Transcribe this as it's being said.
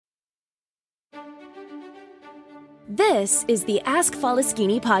This is the Ask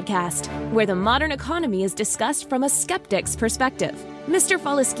Faleskini podcast, where the modern economy is discussed from a skeptic's perspective. Mr.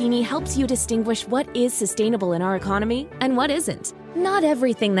 Faleskini helps you distinguish what is sustainable in our economy and what isn't. Not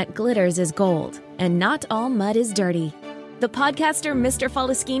everything that glitters is gold, and not all mud is dirty. The podcaster Mr.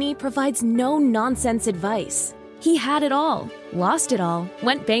 Faleskini provides no-nonsense advice. He had it all, lost it all,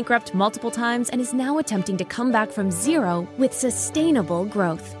 went bankrupt multiple times, and is now attempting to come back from zero with sustainable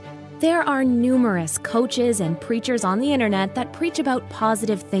growth. There are numerous coaches and preachers on the internet that preach about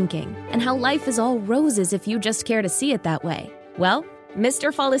positive thinking and how life is all roses if you just care to see it that way. Well,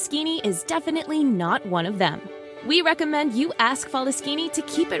 Mr. Faleskini is definitely not one of them. We recommend you ask Faleskini to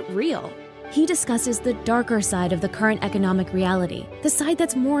keep it real. He discusses the darker side of the current economic reality, the side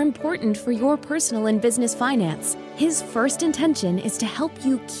that's more important for your personal and business finance. His first intention is to help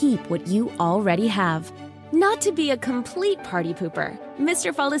you keep what you already have. Not to be a complete party pooper,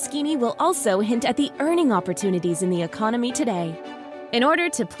 Mr. Faleskini will also hint at the earning opportunities in the economy today. In order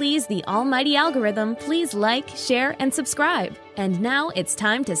to please the almighty algorithm, please like, share, and subscribe. And now it's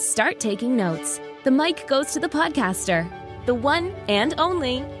time to start taking notes. The mic goes to the podcaster, the one and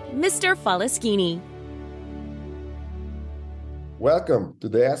only Mr. Faleskini. Welcome to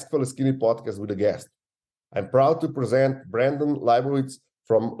the Ask Faleskini podcast with a guest. I'm proud to present Brandon Leibowitz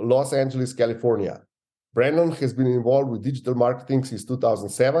from Los Angeles, California. Brandon has been involved with digital marketing since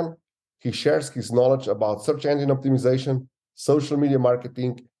 2007. He shares his knowledge about search engine optimization, social media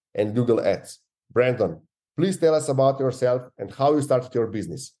marketing, and Google Ads. Brandon, please tell us about yourself and how you started your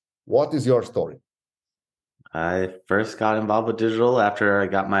business. What is your story? I first got involved with digital after I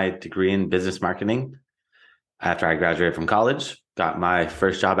got my degree in business marketing. After I graduated from college, got my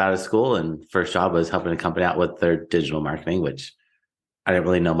first job out of school, and first job was helping a company out with their digital marketing, which I didn't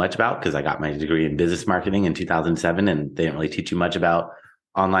really know much about because I got my degree in business marketing in 2007, and they didn't really teach you much about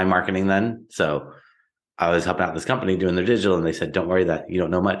online marketing then. So I was helping out this company doing their digital, and they said, don't worry that you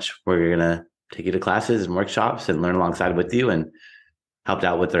don't know much. We're going to take you to classes and workshops and learn alongside with you, and helped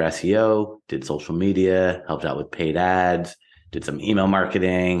out with their SEO, did social media, helped out with paid ads, did some email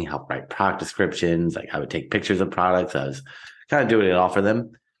marketing, helped write product descriptions. Like I would take pictures of products. I was kind of doing it all for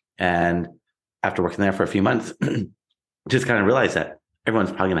them. And after working there for a few months, just kind of realized that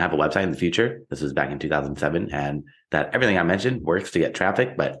everyone's probably going to have a website in the future. This was back in 2007, and that everything I mentioned works to get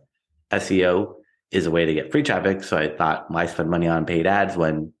traffic, but SEO is a way to get free traffic. So I thought, why spend money on paid ads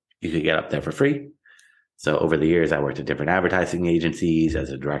when you could get up there for free? So over the years, I worked at different advertising agencies as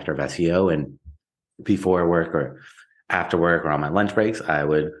a director of SEO, and before work or after work or on my lunch breaks, I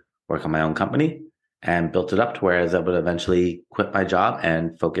would work on my own company and built it up to where I was able to eventually quit my job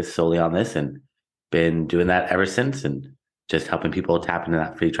and focus solely on this, and been doing that ever since, and just helping people tap into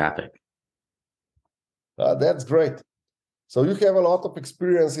that free traffic. That's great. So you have a lot of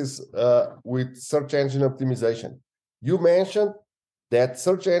experiences with search engine optimization. You mentioned that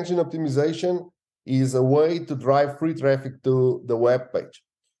search engine optimization is a way to drive free traffic to the web page.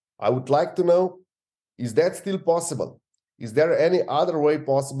 I would like to know, is that still possible? Is there any other way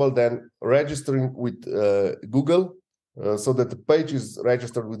possible than registering with Google so that the page is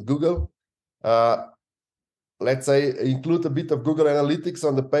registered with Google? Let's say include a bit of Google Analytics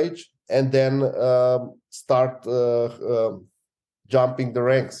on the page and then start jumping the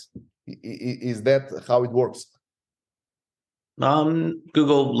ranks. Is that how it works?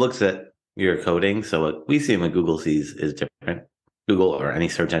 Google looks at your coding. So what we see and what Google sees is different. Google or any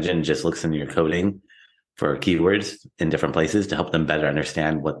search engine just looks into your coding for keywords in different places to help them better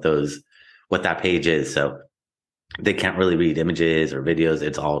understand what that page is. So they can't really read images or videos.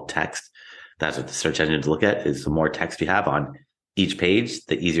 It's all text. That's what the search engines look at, is the more text you have on each page,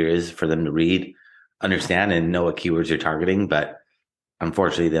 the easier it is for them to read, understand, and know what keywords you're targeting. But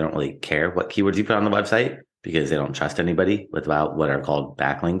unfortunately, they don't really care what keywords you put on the website because they don't trust anybody without what are called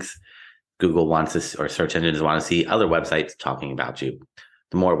backlinks. Google wants this, or search engines want to see other websites talking about you.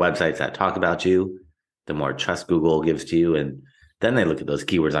 The more websites that talk about you, the more trust Google gives to you. And then they look at those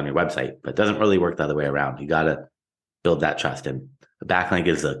keywords on your website, but it doesn't really work the other way around. You got to build that trust. And a backlink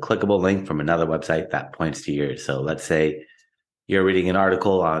is a clickable link from another website that points to yours. So let's say you're reading an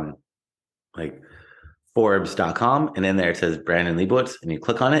article on like Forbes.com, and in there it says Brandon Leibowitz, and you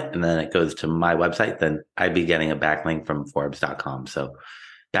click on it, and then it goes to my website, then I'd be getting a backlink from Forbes.com. So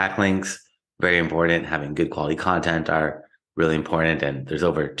backlinks, very important. Having good quality content are really important. And there's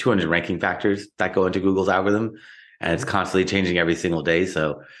over 200 ranking factors that go into Google's algorithm, and it's constantly changing every single day.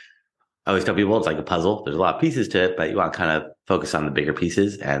 So I always tell people it's like a puzzle. There's a lot of pieces to it, but you want to kind of focus on the bigger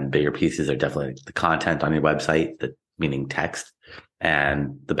pieces, and bigger pieces are definitely the content on your website, meaning text,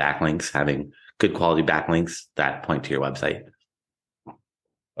 and the backlinks, having good quality backlinks that point to your website.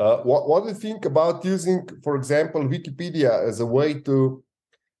 What do you think about using, for example, Wikipedia as a way to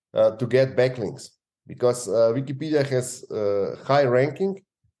get backlinks? Because Wikipedia has high ranking,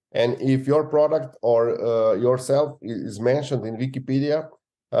 and if your product or yourself is mentioned in Wikipedia,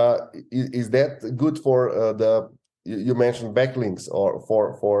 is that good for you mentioned backlinks or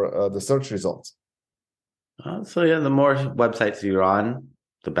for the search results? So yeah, the more websites you're on,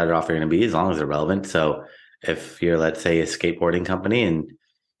 the better off you're going to be, as long as they're relevant. So if you're, let's say, a skateboarding company and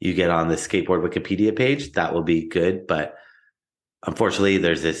you get on the skateboard Wikipedia page, that will be good. But unfortunately,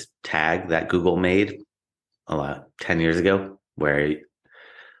 there's this tag that Google made 10 years ago where a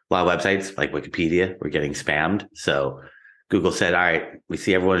lot of websites like Wikipedia were getting spammed. So Google said, all right, we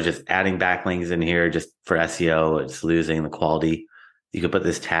see everyone's just adding backlinks in here just for SEO. It's losing the quality. You could put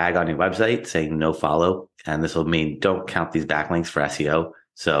this tag on your website saying no follow, and this will mean don't count these backlinks for SEO.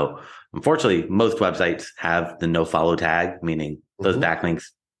 So unfortunately, most websites have the no follow tag, meaning those backlinks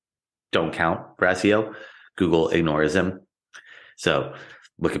don't count for SEO. Google ignores them. So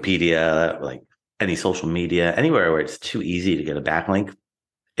Wikipedia, like any social media, anywhere where it's too easy to get a backlink,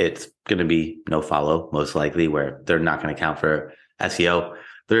 it's going to be no follow, most likely, where they're not going to count for SEO.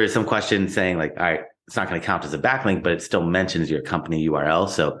 There is some question saying like, all right, it's not going to count as a backlink, but it still mentions your company URL.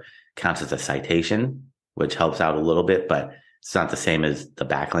 So it counts as a citation, which helps out a little bit, but it's not the same as the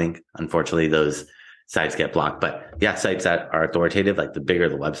backlink. Unfortunately, those sites get blocked. But yeah, sites that are authoritative, like the bigger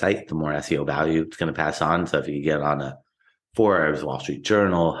the website, the more SEO value it's going to pass on. So if you get on a Forbes, Wall Street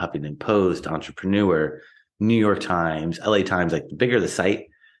Journal, Huffington Post, Entrepreneur, New York Times, LA Times, like the bigger the site,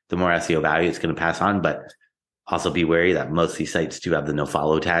 the more SEO value it's going to pass on. But also be wary that most of these sites do have the no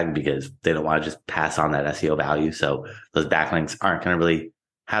follow tag because they don't want to just pass on that SEO value. So those backlinks aren't going to really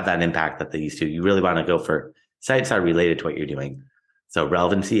have that impact that they used to. You really want to go for sites that are related to what you're doing. So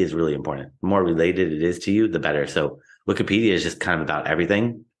relevancy is really important. The more related it is to you, the better. So Wikipedia is just kind of about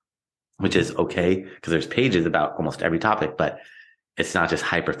everything, which is okay because there's pages about almost every topic, but it's not just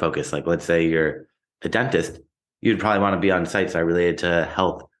hyper focused. Like let's say you're a dentist, you'd probably want to be on sites that are related to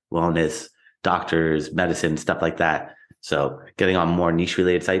health, wellness, doctors, medicine, stuff like that. So getting on more niche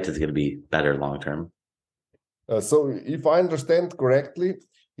related sites is going to be better long term. So if I understand correctly,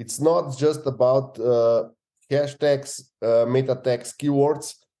 it's not just about hashtags, meta tags,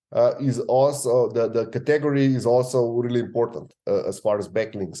 keywords. Is also the category is also really important as far as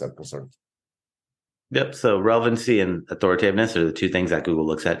backlinks are concerned. Yep. So relevancy and authoritativeness are the two things that Google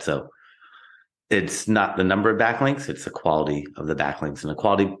looks at. So it's not the number of backlinks, it's the quality of the backlinks. And a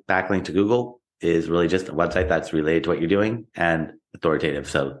quality backlink to Google is really just a website that's related to what you're doing and authoritative.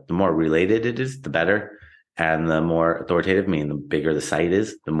 So the more related it is, the better. And the more authoritative, meaning the bigger the site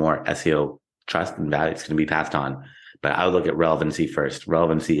is, the more SEO trust and value it's going to be passed on. But I would look at relevancy first.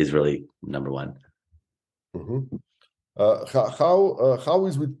 Relevancy is really number one. How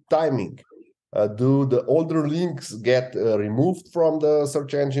is with timing? Do the older links get removed from the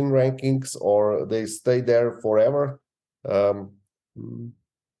search engine rankings, or they stay there forever? I mean,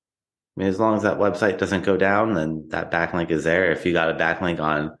 as long as that website doesn't go down, then that backlink is there. If you got a backlink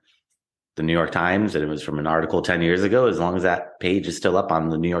on the New York Times and it was from an article 10 years ago, as long as that page is still up on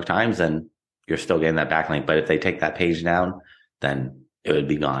the New York Times, then you're still getting that backlink. But if they take that page down, then it would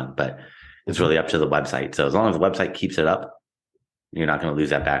be gone. But it's really up to the website. So as long as the website keeps it up, you're not going to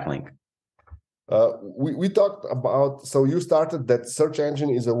lose that backlink. We talked about, so you started that search engine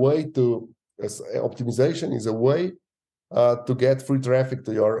is a way to, optimization is a way to get free traffic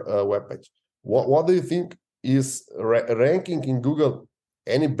to your webpage. What do you think is ranking in Google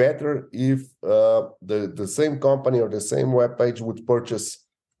any better if the same company or the same webpage would purchase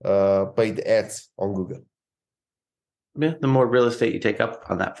paid ads on Google? Yeah, the more real estate you take up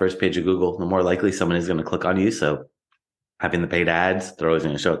on that first page of Google, the more likely someone is going to click on you. So having the paid ads, they're always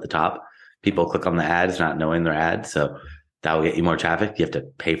going to show at the top. People click on the ads not knowing they're ads. So that will get you more traffic. You have to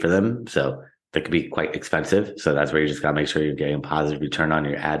pay for them. So that could be quite expensive. So that's where you just got to make sure you're getting a positive return on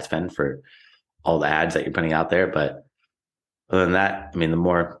your ad spend for all the ads that you're putting out there. But other than that, I mean, the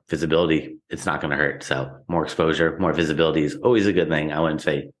more visibility, it's not going to hurt. So more exposure, more visibility is always a good thing. I wouldn't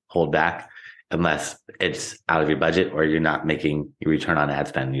say hold back unless it's out of your budget or you're not making your return on ad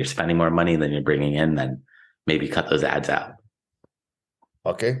spend. You're spending more money than you're bringing in, then maybe cut those ads out.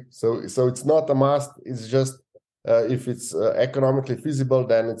 Okay, so it's not a must. It's just if it's economically feasible,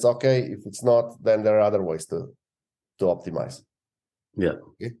 then it's okay. If it's not, then there are other ways to optimize. Yeah.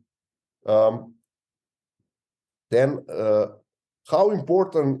 Okay. Then how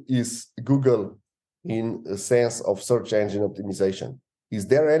important is Google in a sense of search engine optimization? Is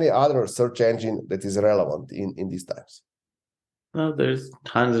there any other search engine that is relevant in these times? Well, there's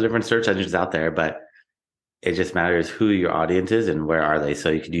tons of different search engines out there, but It just matters who your audience is and where are they. So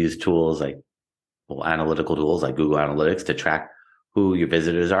you could use tools like analytical tools like Google Analytics to track who your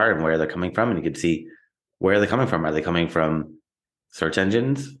visitors are and where they're coming from. And you could see where they're coming from. Are they coming from search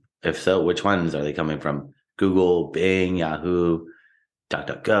engines? If so, which ones are they coming from? Google, Bing, Yahoo,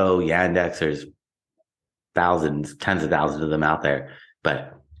 DuckDuckGo, Yandex. There's thousands, tens of thousands of them out there.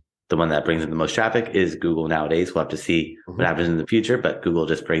 But the one that brings in the most traffic is Google nowadays. We'll have to see what happens in the future, but Google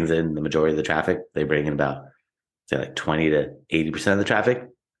just brings in the majority of the traffic. They bring in about, say, like 20 to 80% of the traffic.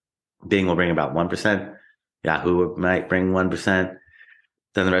 Bing will bring about 1%. Yahoo might bring 1%.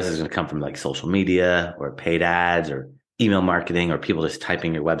 Then the rest is going to come from like social media or paid ads or email marketing or people just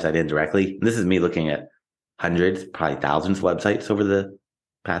typing your website in directly. And this is me looking at hundreds, probably thousands of websites over the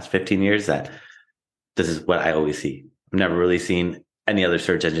past 15 years that this is what I always see. I've never really seen any other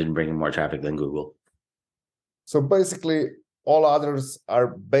search engine bringing more traffic than Google. So basically, all others are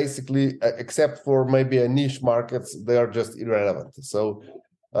basically, except for maybe a niche markets, they are just irrelevant. So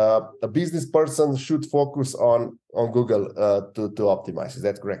a business person should focus on Google to optimize. Is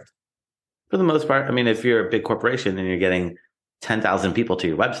that correct? For the most part, I mean, if you're a big corporation and you're getting 10,000 people to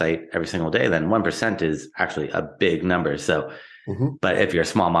your website every single day, then 1% is actually a big number. So, but if you're a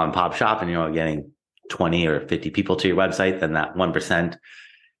small mom and pop shop and you're only getting 20 or 50 people to your website, then that 1%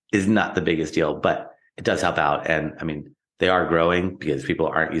 is not the biggest deal, but it does help out. And I mean, they are growing because people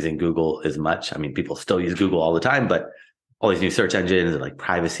aren't using Google as much. I mean, people still use Google all the time, but all these new search engines like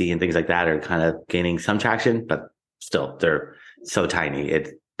privacy and things like that are kind of gaining some traction, but still they're so tiny.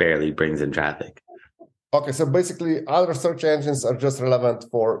 It barely brings in traffic. Okay. So basically other search engines are just relevant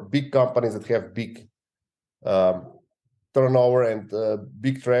for big companies that have big turnover and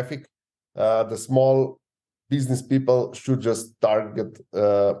big traffic. The small business people should just target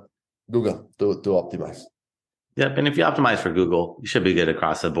Google to optimize. Yep. And if you optimize for Google, you should be good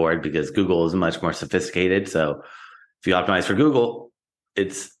across the board because Google is much more sophisticated. So if you optimize for Google,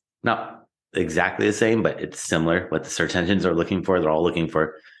 it's not exactly the same, but it's similar. What the search engines are looking for, they're all looking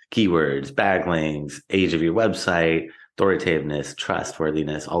for keywords, backlinks, age of your website, authoritativeness,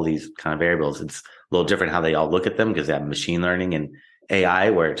 trustworthiness, all these kind of variables. It's a little different how they all look at them because they have machine learning and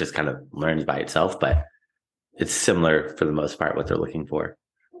AI where it just kind of learns by itself, but it's similar for the most part what they're looking for.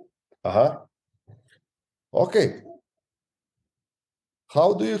 Okay.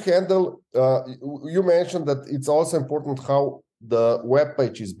 How do you handle, you mentioned that it's also important how the web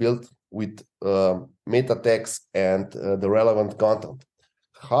page is built with meta text and the relevant content.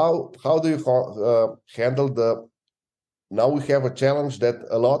 How do you handle now we have a challenge that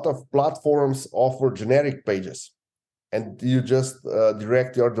a lot of platforms offer generic pages and you just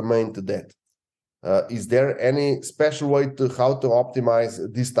direct your domain to that. Is there any special way to how to optimize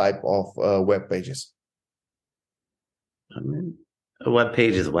this type of web pages? A web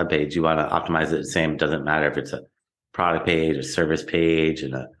page is a web page. You want to optimize it the same. It doesn't matter if it's a product page, a service page,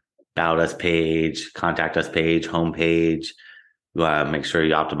 and a about us page, contact us page, home page. You want to make sure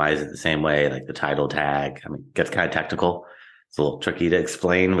you optimize it the same way, like the title tag. I mean, it gets kind of technical. It's a little tricky to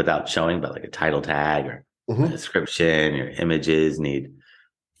explain without showing, but like a title tag or a description, your images need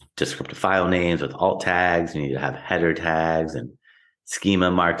descriptive file names with alt tags. You need to have header tags and schema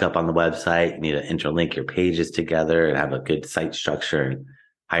markup on the website. You need to interlink your pages together and have a good site structure and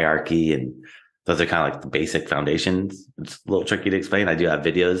hierarchy. And those are kind of like the basic foundations. It's a little tricky to explain. I do have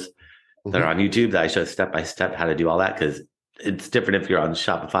videos that are on YouTube that I show step by step how to do all that because it's different if you're on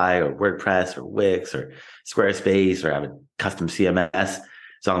Shopify or WordPress or Wix or Squarespace or have a custom CMS.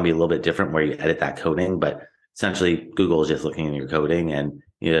 It's all going to be a little bit different where you edit that coding, but essentially Google is just looking at your coding and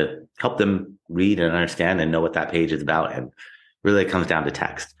you help them read and understand and know what that page is about. And really it comes down to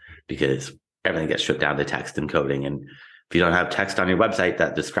text because everything gets stripped down to text and coding. And if you don't have text on your website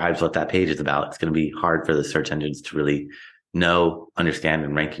that describes what that page is about, it's going to be hard for the search engines to really know, understand,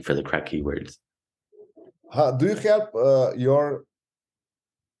 and rank you for the correct keywords. Do you help your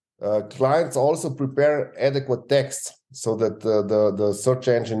clients also prepare adequate text so that the search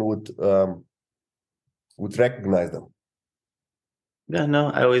engine would recognize them? Yeah,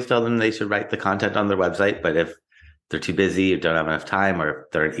 no, I always tell them they should write the content on their website, but if they're too busy or don't have enough time, or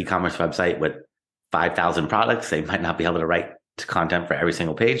if they're an e-commerce website with 5,000 products, they might not be able to write content for every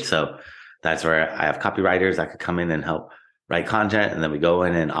single page. So that's where I have copywriters that could come in and help write content. And then we go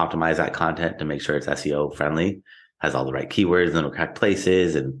in and optimize that content to make sure it's SEO friendly, has all the right keywords in the correct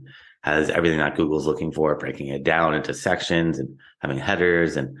places, and has everything that Google's looking for, breaking it down into sections and having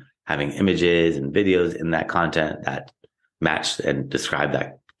headers and having images and videos in that content that match and describe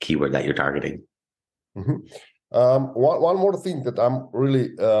that keyword that you're targeting. One more thing that I'm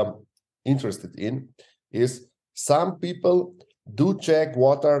really interested in is some people do check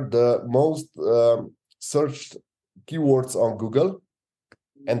what are the most searched keywords on Google,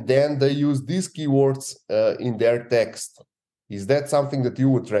 and then they use these keywords in their text. Is that something that you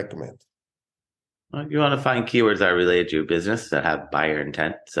would recommend? Well, you want to find keywords that are related to your business that have buyer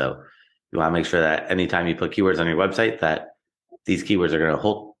intent. So you want to make sure that anytime you put keywords on your website, that these keywords are going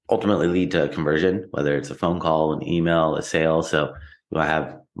to ultimately lead to a conversion, whether it's a phone call, an email, a sale. So you want to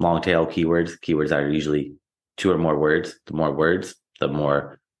have long tail keywords that are usually 2 or more words. The more words, the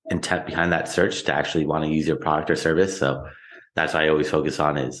more intent behind that search to actually want to use your product or service. So that's what I always focus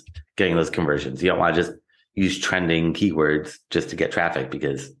on, is getting those conversions. You don't want to just use trending keywords just to get traffic,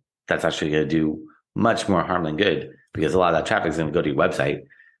 because that's actually going to do much more harm than good, because a lot of that traffic is going to go to your website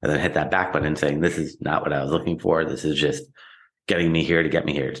and then hit that back button saying, this is not what I was looking for. This is just getting me here to get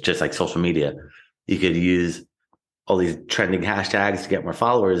me here. It's just like social media. You could use all these trending hashtags to get more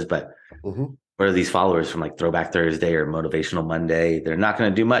followers, but where are these followers from, like Throwback Thursday or Motivational Monday? They're not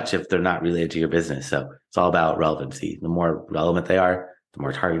going to do much if they're not related to your business. So it's all about relevancy. The more relevant they are, the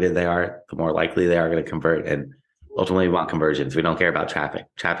more targeted they are, the more likely they are going to convert. And ultimately, we want conversions. We don't care about traffic.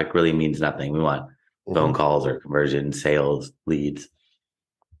 Traffic really means nothing. We want phone calls or conversions, sales, leads.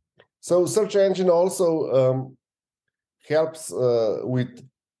 So search engine also helps with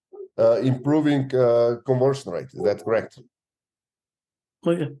improving conversion rate. Is that correct?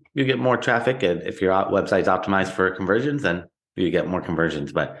 Well, yeah. You get more traffic, and if your website's optimized for conversions, then you get more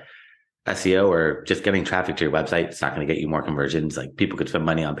conversions. But SEO, or just getting traffic to your website, it's not going to get you more conversions. Like, people could spend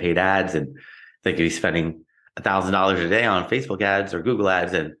money on paid ads, and they could be spending $1,000 a day on Facebook ads or Google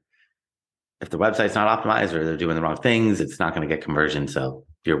ads, and if the website's not optimized or they're doing the wrong things, it's not going to get conversions. So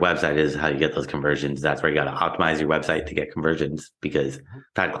your website is how you get those conversions. That's where you got to optimize your website to get conversions. Because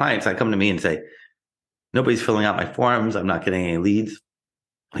I've had clients that come to me and say, nobody's filling out my forms, I'm not getting any leads.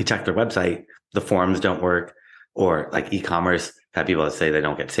 We check their website, the forms don't work. Or like e-commerce, have people that say they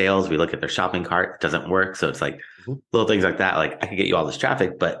don't get sales. We look at their shopping cart, it doesn't work. So it's like little things like that. Like, I can get you all this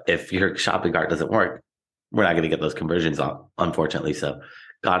traffic, but if your shopping cart doesn't work, we're not going to get those conversions on, unfortunately. So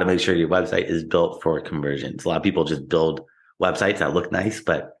got to make sure your website is built for conversions. A lot of people just build websites that look nice,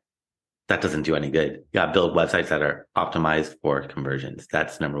 but that doesn't do any good. You got to build websites that are optimized for conversions.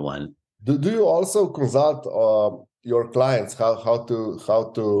 That's number one. Do you also consult your clients how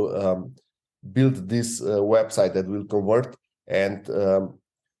to build this website that will convert, and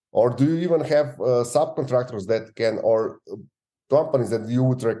or do you even have subcontractors that can, or companies that you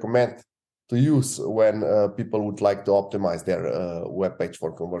would recommend to use when people would like to optimize their web page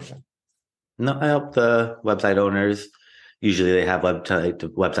for conversion? No, I help the website owners. Usually they have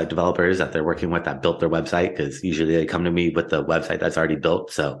website developers that they're working with that built their website, because usually they come to me with the website that's already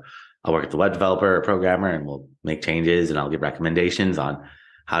built. So I'll work with the web developer or programmer, and we'll make changes, and I'll give recommendations on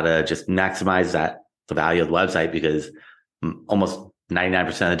how to just maximize the value of the website, because almost 99%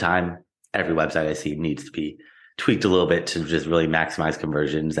 of the time, every website I see needs to be tweaked a little bit to just really maximize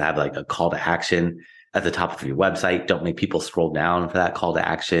conversions. Have like a call to action at the top of your website. Don't make people scroll down for that call to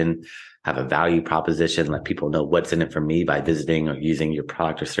action. Have a value proposition. Let people know what's in it for me by visiting or using your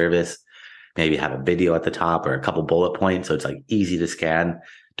product or service. Maybe have a video at the top or a couple bullet points, so it's like easy to scan.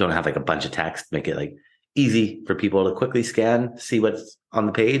 Don't have like a bunch of text. Make it like easy for people to quickly scan, see what's on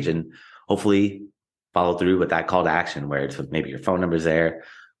the page, and hopefully follow through with that call to action, where it's maybe your phone number's there,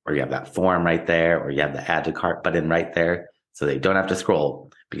 or you have that form right there, or you have the add to cart button right there, so they don't have to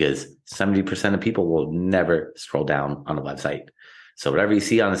scroll, because 70% of people will never scroll down on a website. So whatever you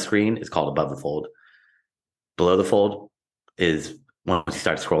see on the screen is called above the fold. Below the fold is once you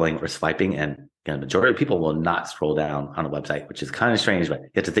start scrolling or swiping, and the majority of people will not scroll down on a website, which is kind of strange, but you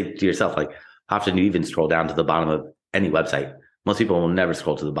have to think to yourself, like, how often do you even scroll down to the bottom of any website? Most people will never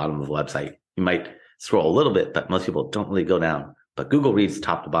scroll to the bottom of a website. You might scroll a little bit, but most people don't really go down. But Google reads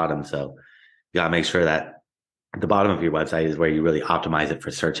top to bottom. So you got to make sure that the bottom of your website is where you really optimize it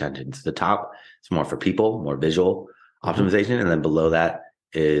for search engines. The top is more for people, more visual optimization. And then below that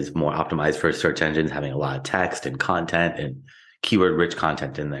is more optimized for search engines, having a lot of text and content and keyword rich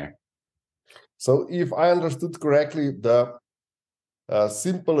content in there. So if I understood correctly, the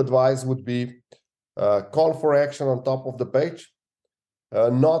simple advice would be call for action on top of the page,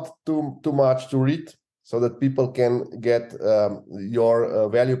 not too much to read, so that people can get your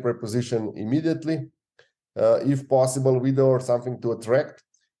value proposition immediately. If possible, video or something to attract,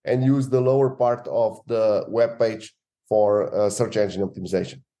 and use the lower part of the web page for search engine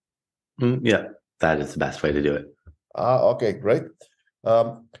optimization. Yeah, that is the best way to do it. Okay, great.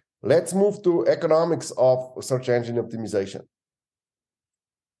 Let's move to economics of search engine optimization.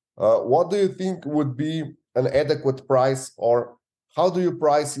 What do you think would be an adequate price, or how do you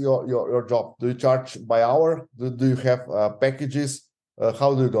price your job? Do you charge by hour? Do you have packages?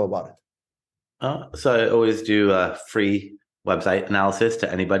 How do you go about it? So I always do a free website analysis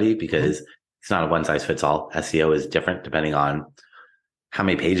to anybody because it's not a one size fits all. SEO is different depending on how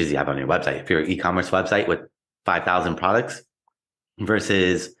many pages you have on your website. If you're an e-commerce website with 5,000 products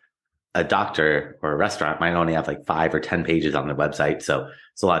versus a doctor or a restaurant might only have like 5 or 10 pages on their website. So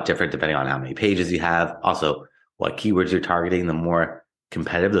it's a lot different depending on how many pages you have. Also, what keywords you're targeting. The more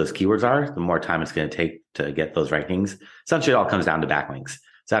competitive those keywords are, the more time it's going to take to get those rankings. Essentially, it all comes down to backlinks.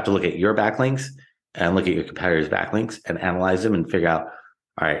 So I have to look at your backlinks and look at your competitors' backlinks and analyze them and figure out,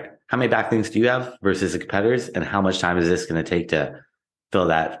 all right, how many backlinks do you have versus the competitors, and how much time is this going to take to fill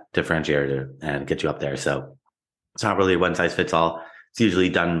that differentiator and get you up there? So it's not really a one size fits all. It's usually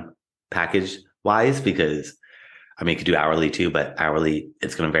done package wise because you could do hourly too, but hourly,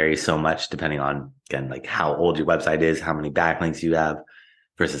 it's going to vary so much depending on, again, like how old your website is, how many backlinks you have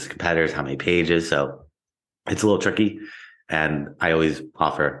versus competitors, how many pages. So it's a little tricky. And I always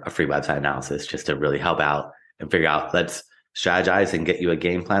offer a free website analysis just to really help out and figure out, let's strategize and get you a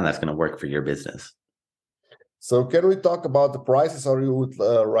game plan that's going to work for your business. So can we talk about the prices, or you would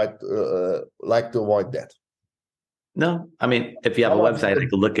like to avoid that? No, if you have a website, I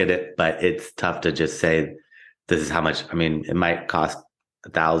could look at it, but it's tough to just say, this is how much. It might cost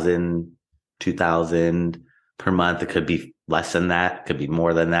 $1,000, $2,000 per month. It could be less than that. It could be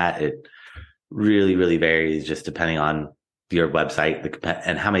more than that. It really, really varies just depending on your website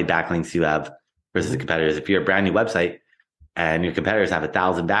and how many backlinks you have versus the competitors. If you're a brand new website and your competitors have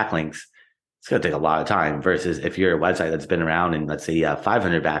 1,000 backlinks, it's going to take a lot of time versus if you're a website that's been around and let's say you have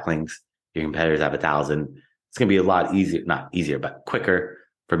 500 backlinks, your competitors have 1,000. It's going to be a lot easier, not easier, but quicker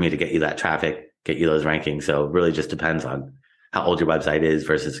for me to get you that traffic, get you those rankings. So it really just depends on how old your website is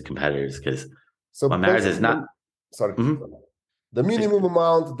versus the competitors, because what matters is not... The minimum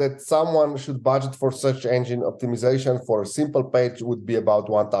amount that someone should budget for search engine optimization for a simple page would be about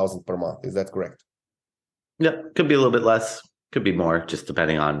 $1,000 per month. Is that correct? Yeah, could be a little bit less, could be more, just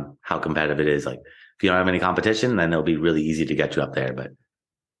depending on how competitive it is. Like if you don't have any competition, then it'll be really easy to get you up there. But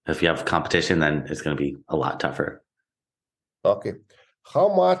if you have competition, then it's going to be a lot tougher. Okay.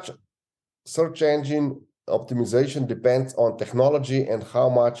 How much search engine optimization depends on technology and how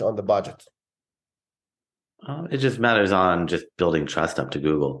much on the budget? It just matters on just building trust up to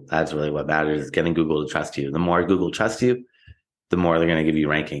Google. That's really what matters, is getting Google to trust you. The more Google trusts you, the more they're going to give you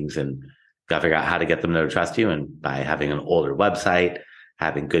rankings, and you got to figure out how to get them to trust you. And by having an older website,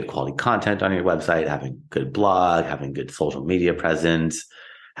 having good quality content on your website, having good blog, having good social media presence,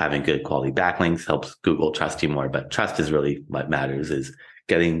 having good quality backlinks helps Google trust you more. But trust is really what matters, is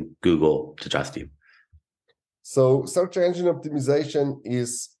getting Google to trust you. So search engine optimization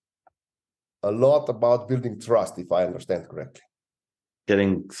is a lot about building trust, if I understand correctly.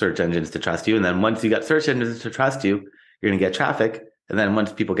 Getting search engines to trust you. And then once you got search engines to trust you, you're going to get traffic. And then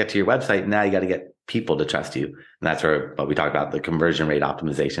once people get to your website, now you got to get people to trust you. And that's where what we talk about, the conversion rate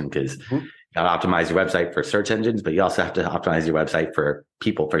optimization, because you got to optimize your website for search engines, but you also have to optimize your website for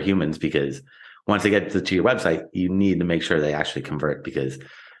people, for humans, because once they get to your website, you need to make sure they actually convert, because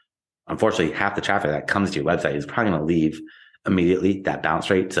unfortunately, half the traffic that comes to your website is probably going to leave immediately, that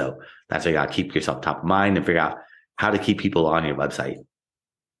bounce rate. So that's why you got to keep yourself top of mind and figure out how to keep people on your website.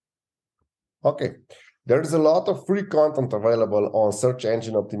 Okay. There's a lot of free content available on search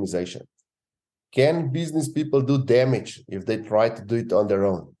engine optimization. Can business people do damage if they try to do it on their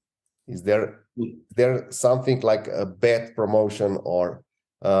own? Is there something like a bad promotion or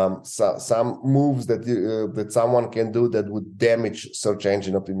some moves that someone can do that would damage search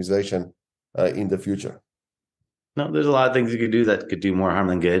engine optimization in the future? No, there's a lot of things you could do that could do more harm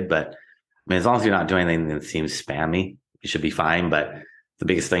than good. But as long as you're not doing anything that seems spammy, you should be fine. But the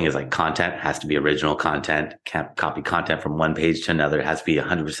biggest thing is like content has to be original content. Can't copy content from one page to another. It has to be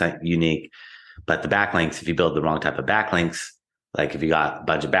 100% unique. But the backlinks, if you build the wrong type of backlinks, like if you got a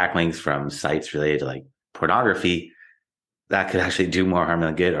bunch of backlinks from sites related to like pornography, that could actually do more harm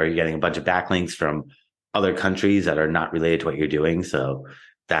than good. Or you're getting a bunch of backlinks from other countries that are not related to what you're doing. So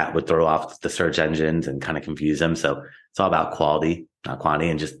that would throw off the search engines and kind of confuse them. So it's all about quality, not quantity,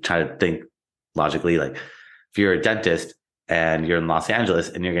 and just try to think logically. Like if you're a dentist and you're in Los Angeles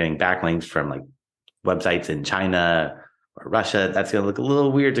and you're getting backlinks from like websites in China or Russia, that's going to look a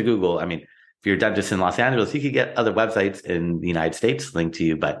little weird to Google. If you're a dentist in Los Angeles, you could get other websites in the United States linked to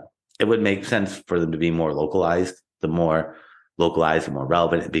you, but it would make sense for them to be more localized. The more localized, the more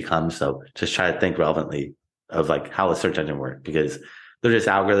relevant it becomes. So just try to think relevantly of like how a search engine works, because they're just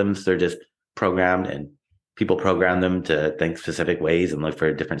algorithms. They're just programmed, and people program them to think specific ways and look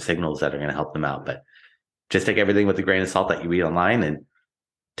for different signals that are going to help them out. But just take everything with a grain of salt that you read online and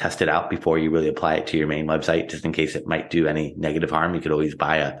test it out before you really apply it to your main website, just in case it might do any negative harm. You could always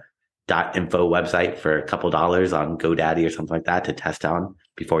buy a .info website for a couple dollars on GoDaddy or something like that to test on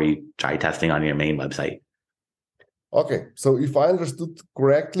before you try testing on your main website. Okay, so if I understood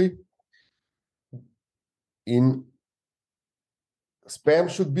correctly, in spam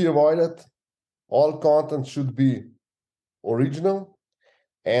should be avoided, all content should be original,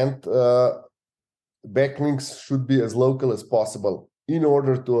 and backlinks should be as local as possible in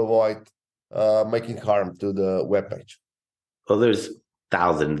order to avoid making harm to the web page. Well, there's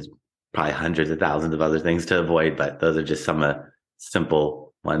thousands, probably hundreds of thousands of other things to avoid, but those are just some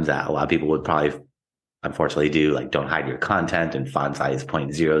simple ones that a lot of people would probably unfortunately do, like don't hide your content and font size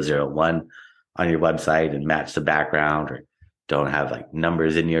 0.001 on your website and match the background, or don't have like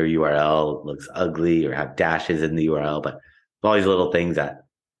numbers in your URL, looks ugly, or have dashes in the URL, but all these little things that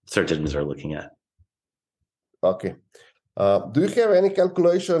search engines are looking at. Okay. Do you have any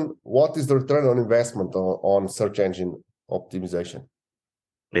calculation? What is the return on investment on search engine optimization?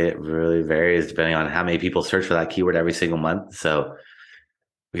 It really varies depending on how many people search for that keyword every single month. So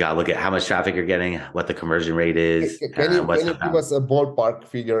we got to look at how much traffic you're getting, what the conversion rate is. Can you give us a ballpark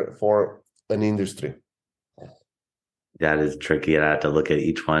figure for an industry? That is tricky. I have to look at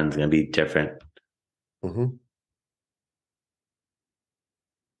each one's going to be different. Mm-hmm.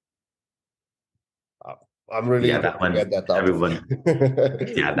 I'm really that one. that everyone.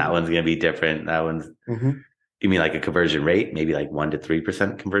 Yeah, that one's going to be different. That one's. Mm-hmm. You mean like a conversion rate, maybe like 1 to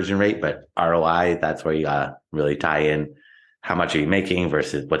 3% conversion rate, but ROI, that's where you gotta really tie in how much are you making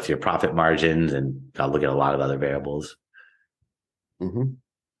versus what's your profit margins, and gotta look at a lot of other variables.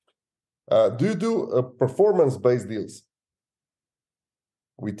 Mm-hmm. Do you do performance-based deals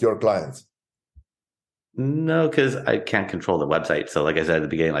with your clients? No, because I can't control the website. So like I said at the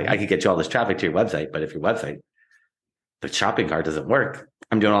beginning, like I could get you all this traffic to your website, but if your website, the shopping cart doesn't work,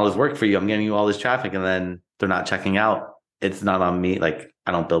 I'm doing all this work for you, I'm getting you all this traffic, and then they're not checking out. It's not on me. Like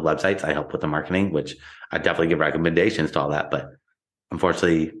I don't build websites. I help with the marketing, which I definitely give recommendations to all that. But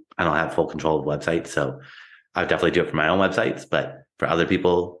unfortunately, I don't have full control of websites. So I definitely do it for my own websites. But for other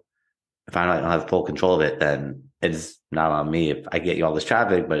people, if I don't have full control of it, then it's not on me. If I get you all this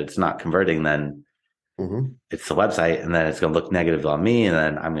traffic, but it's not converting, then it's the website, and then it's going to look negative on me. And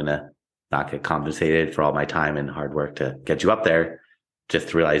then I'm going to not get compensated for all my time and hard work to get you up there, just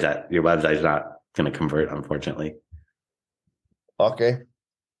to realize that your website is not going to convert, unfortunately. Okay,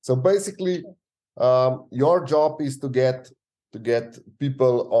 so basically, your job is to get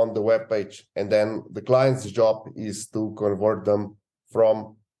people on the web page, and then the client's job is to convert them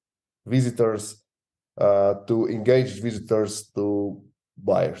from visitors to engaged visitors to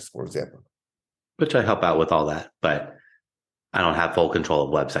buyers, for example. Which I help out with all that, but I don't have full control of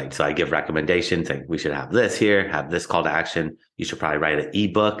websites. So I give recommendations, like we should have this here, have this call to action. You should probably write an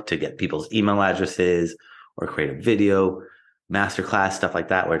ebook to get people's email addresses, or create a video masterclass, stuff like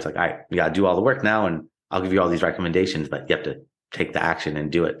that, where it's like, all right, you got to do all the work now, and I'll give you all these recommendations, but you have to take the action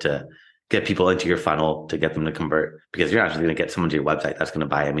and do it to get people into your funnel, to get them to convert, because you're not just going to get someone to your website that's going to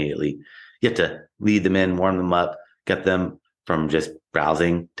buy immediately. You have to lead them in, warm them up, get them from just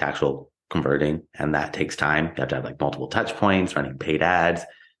browsing to actual converting, and that takes time. You have to have like multiple touch points, running paid ads,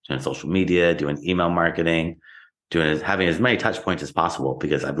 doing social media, doing email marketing, having as many touch points as possible,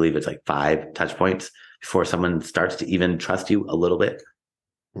 because I believe it's like 5 touch points before someone starts to even trust you a little bit.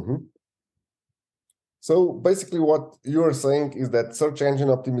 Mm-hmm. So basically what you're saying is that search engine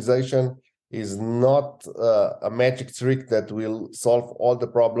optimization is not a magic trick that will solve all the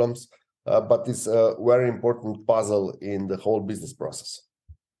problems, but it's a very important puzzle in the whole business process.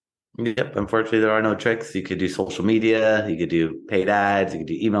 Yep. Unfortunately, there are no tricks. You could do social media, you could do paid ads, you could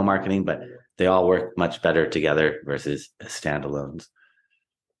do email marketing, but they all work much better together versus standalones.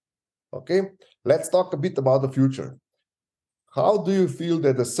 Okay, let's talk a bit about the future. How do you feel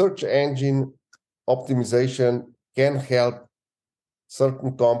that the search engine optimization can help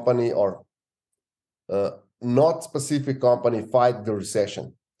certain company or not specific company fight the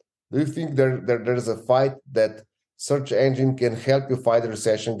recession? Do you think there's a fight that search engine can help you fight the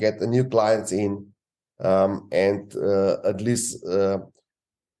recession, get the new clients in, and at least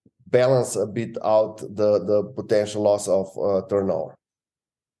balance a bit out the potential loss of turnover?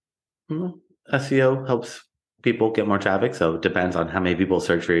 SEO helps people get more traffic, so it depends on how many people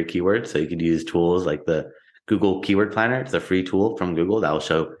search for your keyword. So you could use tools like the Google Keyword Planner. It's a free tool from Google that will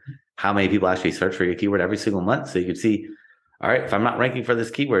show how many people actually search for your keyword every single month. So you can see, all right, if I'm not ranking for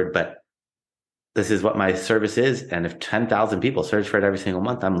this keyword, but this is what my service is, and if 10,000 people search for it every single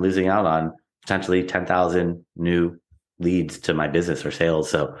month, I'm losing out on potentially 10,000 new leads to my business or sales.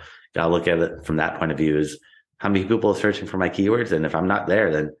 So you got to look at it from that point of view, is how many people are searching for my keywords, and if I'm not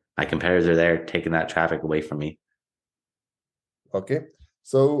there, then my competitors are there taking that traffic away from me. Okay.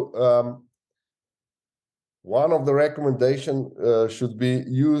 So one of the recommendation should be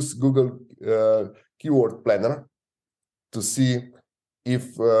use Google Keyword Planner to see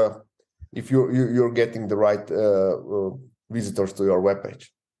if you're getting the right visitors to your webpage.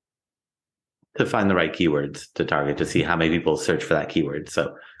 To find the right keywords to target, to see how many people search for that keyword.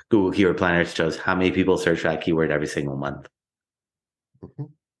 So Google Keyword Planner shows how many people search for that keyword every single month.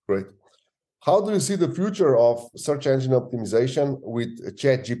 Great. How do you see the future of search engine optimization with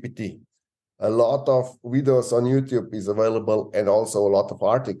ChatGPT? A lot of videos on YouTube is available, and also a lot of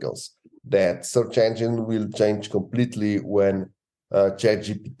articles that search engine will change completely when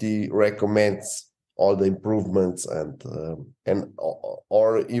ChatGPT recommends all the improvements and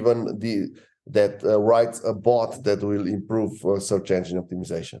or even writes a bot that will improve search engine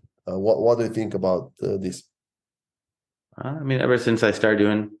optimization. What do you think about this? I mean, ever since I started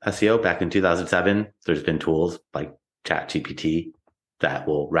doing SEO back in 2007, there's been tools like ChatGPT that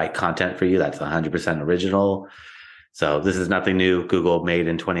will write content for you that's 100% original. So this is nothing new. Google made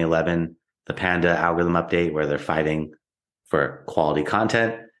in 2011 the Panda algorithm update where they're fighting for quality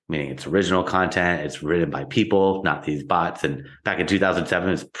content, meaning it's original content, it's written by people, not these bots. And back in 2007,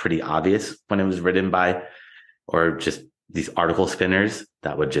 it was pretty obvious when it was written by, or just these article spinners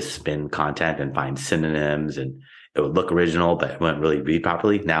that would just spin content and find synonyms, and it would look original, but it wouldn't really read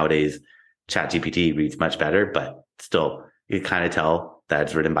properly. Nowadays, ChatGPT reads much better, but still, you kind of tell that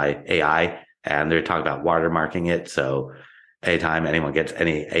it's written by AI, and they're talking about watermarking it. So anytime anyone gets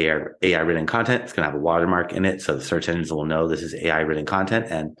any AI written content, it's going to have a watermark in it. So the search engines will know this is AI written content,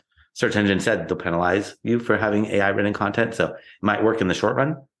 and search engine said they'll penalize you for having AI written content. So it might work in the short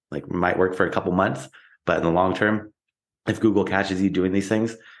run, like it might work for a couple months, but in the long term, if Google catches you doing these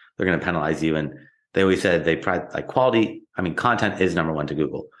things, they're going to penalize you. And they always said they pride like quality. I mean, content is number one to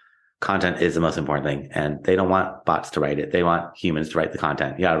Google. Content is the most important thing, and they don't want bots to write it. They want humans to write the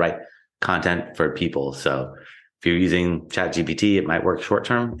content. You got to write content for people. So if you're using ChatGPT, it might work short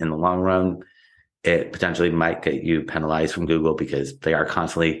term. In the long run, it potentially might get you penalized from Google because they are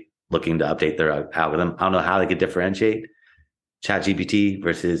constantly looking to update their algorithm. I don't know how they could differentiate ChatGPT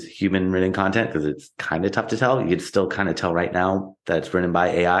versus human written content because it's kind of tough to tell. You could still kind of tell right now that it's written by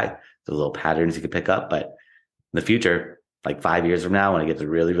AI. There's little patterns you could pick up, but in the future, like 5 years from now, when it gets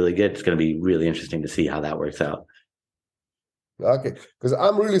really, really good, it's going to be really interesting to see how that works out. Okay, because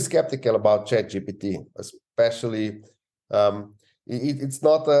I'm really skeptical about ChatGPT, especially it's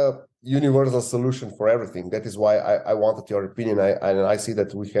not a universal solution for everything. That is why I wanted your opinion. I see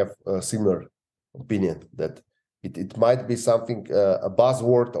that we have a similar opinion, that it might be something, a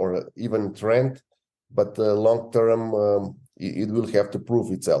buzzword or even trend, but long term, it will have to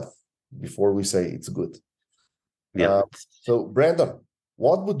prove itself before we say it's good. Yeah. So Brandon,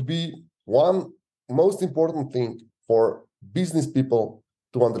 what would be one most important thing for business people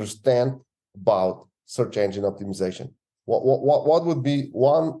to understand about search engine optimization? What would be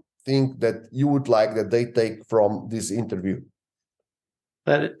one thing that you would like that they take from this interview?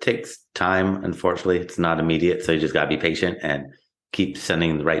 But it takes time. Unfortunately, it's not immediate. So you just got to be patient and keep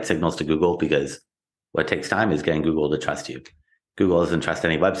sending the right signals to Google, because what takes time is getting Google to trust you. Google doesn't trust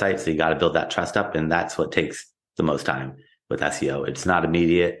any website, so you got to build that trust up. And that's what takes the most time with SEO. It's not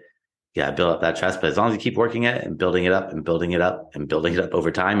immediate. You got to build up that trust. But as long as you keep working it and building it up and building it up and building it up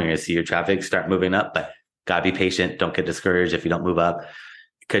over time, you're going to see your traffic start moving up. But got to be patient. Don't get discouraged if you don't move up.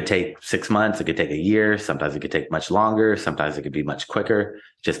 It could take 6 months. It could take a year. Sometimes it could take much longer. Sometimes it could be much quicker,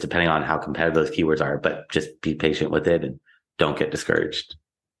 just depending on how competitive those keywords are. But just be patient with it and don't get discouraged.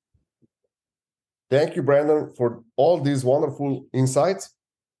 Thank you, Brandon, for all these wonderful insights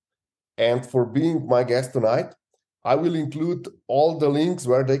and for being my guest tonight. I will include all the links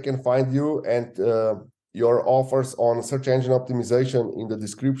where they can find you and your offers on search engine optimization in the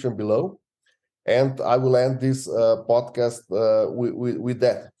description below. And I will end this podcast with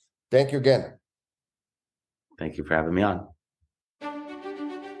that. Thank you again. Thank you for having me on.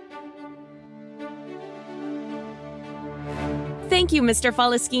 Thank you, Mr.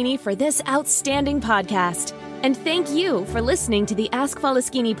 Faleskini, for this outstanding podcast. And thank you for listening to the Ask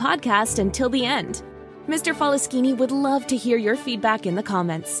Faleskini podcast until the end. Mr. Faleskini would love to hear your feedback in the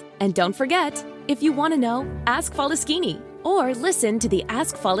comments. And don't forget, if you want to know, ask Faleskini or listen to the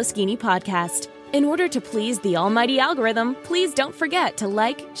Ask Faleskini podcast. In order to please the almighty algorithm, please don't forget to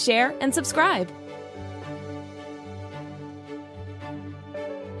like, share, and subscribe.